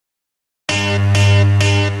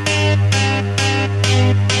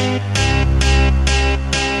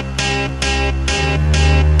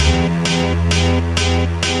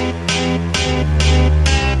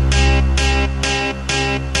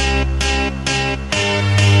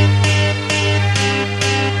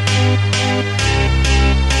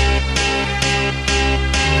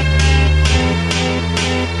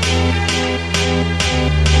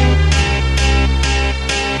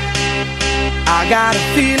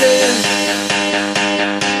feeling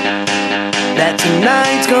that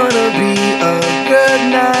tonight's gonna be a good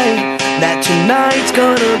night. That tonight's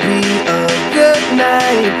gonna be a good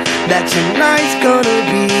night. That tonight's gonna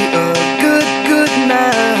be a good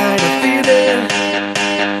night. I feel it.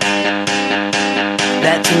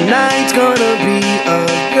 That tonight's gonna be a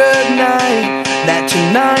good night. That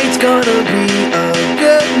tonight's gonna be a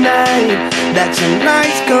good night. That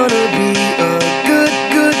tonight's gonna be a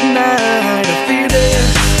good night. I feel it.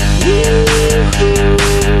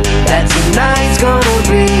 That tonight's gonna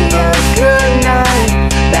be a good night.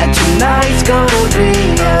 That tonight's gonna be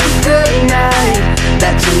a good night.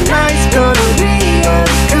 That tonight's gonna be a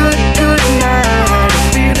good night. I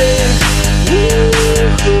feel it.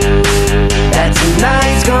 That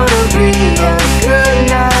tonight's gonna be a good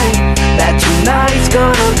night. That tonight's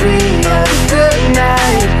gonna be a good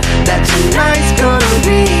night. That tonight's gonna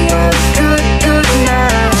be a good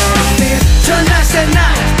night. Tonight's the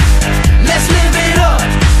night. Let's live it up.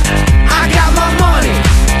 I got my money.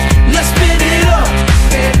 Let's spin it up.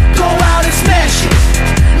 Go out and smash it.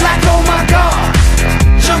 Like oh my God.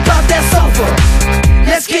 Jump out that sofa.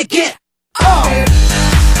 Let's get up.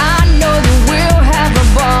 I know that we'll have a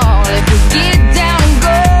ball if we get down and go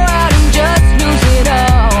out and just lose it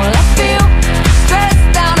all. I feel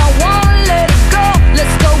stressed out, I wanna let it go.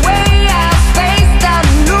 Let's go way out, spaced out,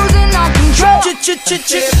 losing our control.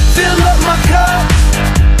 Fill up my cup,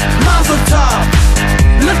 Mazel tov.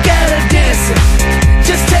 Look at her dancing,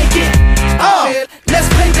 just take it off. Let's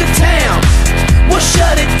paint the town, we'll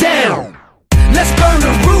shut it down. Let's burn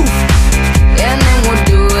the roof, and then we'll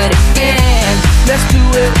do it again. let's do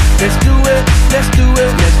it, let's do it, let's do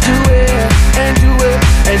it, let's do it, and do it,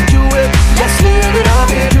 and do it. Let's live it up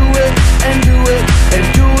and do it, and do it, and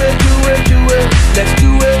do it, do it, do it. Let's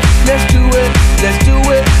do it, let's do it, let's do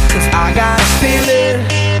it. Cause I got a feeling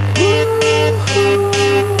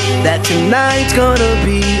that tonight's gonna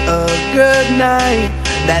be a good night.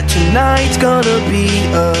 That tonight's gonna be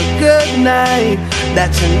a good night.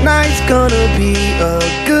 That tonight's gonna be a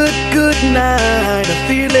good night. I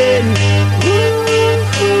feel it.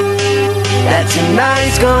 That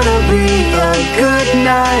tonight's gonna be a good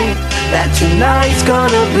night. That tonight's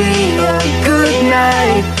gonna be a good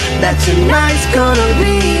night. That tonight's gonna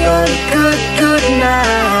be a good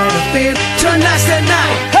night. I feel tonight's the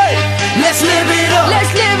night. Hey, let's live it up.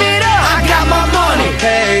 Let's live it up. I got my money.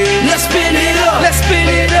 Hey, let's spin it up. Let's spin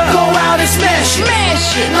it up. Go out and smash it.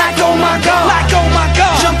 Smash it. Like oh my God. Like oh my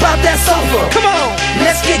God. Jump out that sofa. Come on.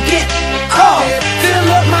 Let's get up. Fill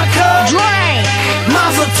up my cup. Drink.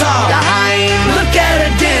 Mazel tov. Look at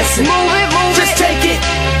her dancing. Move it, move Just it. take it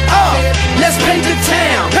up. Let's paint the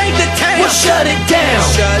town. Paint the town. We'll shut it down.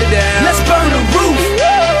 Shut it down. Let's burn the roof.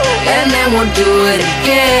 And then we'll do it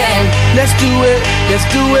again. Let's do it, let's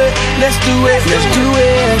do it, let's do it, let's do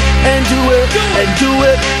it, and do it, and do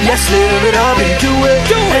it. Let's live it up and do it,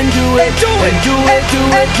 and do it, and do it, do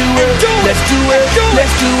it, do it. Let's do it,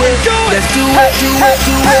 let's do it, let's do it, do it,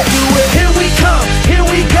 do it, do it. Here we come, here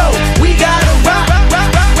we go. We gotta rock,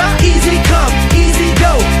 rock, rock, rock. Easy come, easy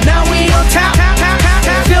go. Now we on top,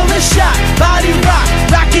 feel the shot, body rock,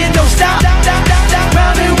 rockin' don't stop.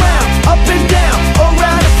 Round and round, up and down,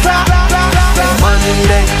 around the clock.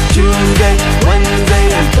 Monday, Tuesday, Wednesday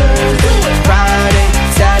and Thursday, Friday,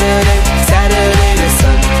 Saturday, Saturday to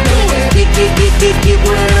Sunday. Get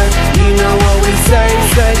with us, you know what we say.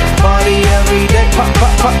 Party every day,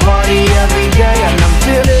 party every day. And I'm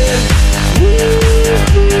feeling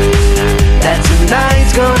that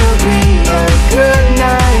tonight's gonna be a good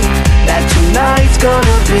night. That tonight's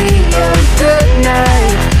gonna be a good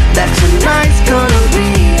night. That tonight's gonna be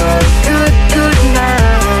a good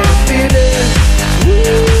night. I feel it.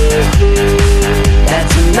 That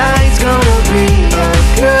tonight's gonna be a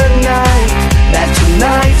good night. That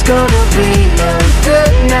tonight's gonna be a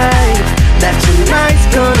good night. That tonight's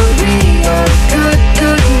gonna be a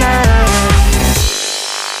good night.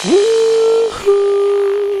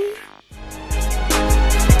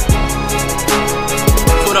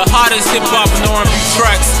 For the hottest hip-hop and R&B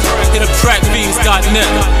tracks, hit up trackfiends.net.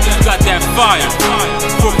 Got that fire.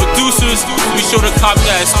 For producers, be sure to cop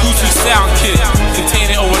that exclusive sound kit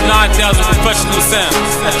containing over 9,000 professional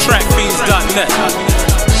sounds at trackfiends.net.